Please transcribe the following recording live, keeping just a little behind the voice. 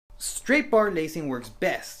Straight bar lacing works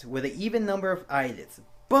best with an even number of eyelets,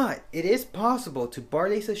 but it is possible to bar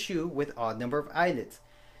lace a shoe with odd number of eyelets.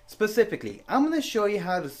 Specifically, I'm going to show you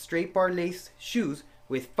how to straight bar lace shoes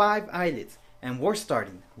with 5 eyelets, and we're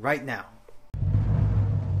starting right now.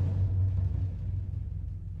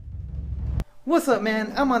 What's up,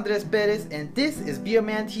 man? I'm Andres Perez and this is Be a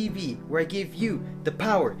Man TV, where I give you the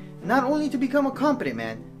power not only to become a competent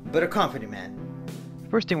man, but a confident man.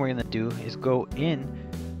 First thing we're going to do is go in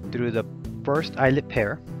through the first eyelet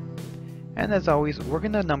pair, and as always we're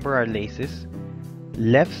going to number our laces.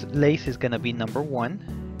 Left lace is going to be number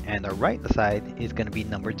 1 and our right side is going to be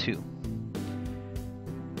number 2.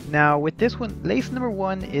 Now with this one, lace number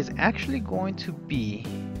 1 is actually going to be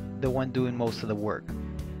the one doing most of the work,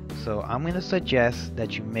 so I'm going to suggest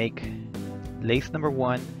that you make lace number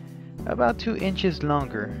 1 about 2 inches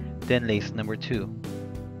longer than lace number 2.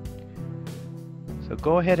 So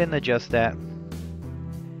go ahead and adjust that.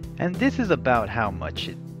 And this is about how much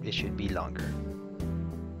it should be longer.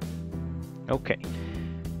 Okay,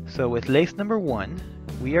 so with lace number 1,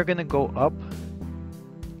 we are going to go up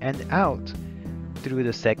and out through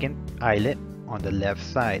the second eyelet on the left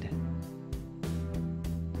side.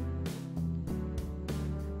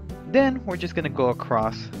 Then we're just going to go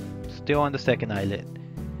across, still on the second eyelet,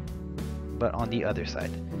 but on the other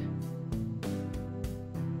side.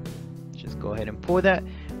 Just go ahead and pull that.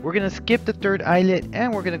 We're going to skip the third eyelet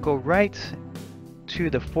and we're going to go right to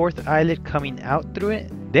the fourth eyelet coming out through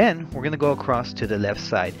it. Then we're going to go across to the left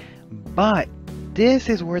side. But this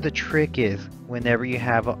is where the trick is whenever you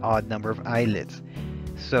have an odd number of eyelets.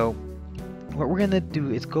 So what we're going to do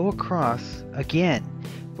is go across again,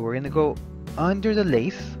 but we're going to go under the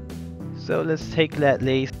lace. So let's take that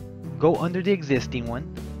lace, go under the existing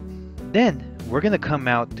one. Then we're going to come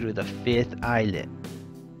out through the 5th eyelet.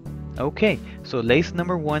 Okay, so lace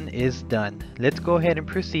number 1 is done. Let's go ahead and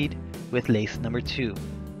proceed with lace number 2.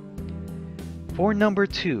 For number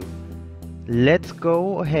 2, let's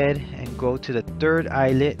go ahead and go to the 3rd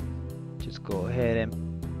eyelet. Just go ahead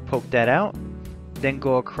and poke that out. Then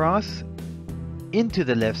go across into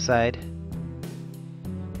the left side.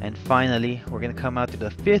 And finally, we're going to come out to the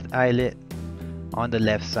 5th eyelet on the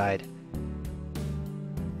left side.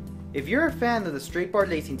 If you're a fan of the straight bar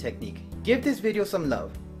lacing technique, give this video some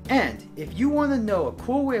love. And if you want to know a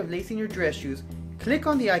cool way of lacing your dress shoes, click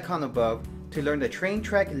on the icon above to learn the train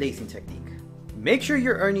track lacing technique. Make sure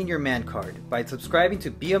you're earning your man card by subscribing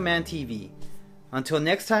to Be a Man TV. Until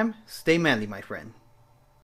next time, stay manly, my friend.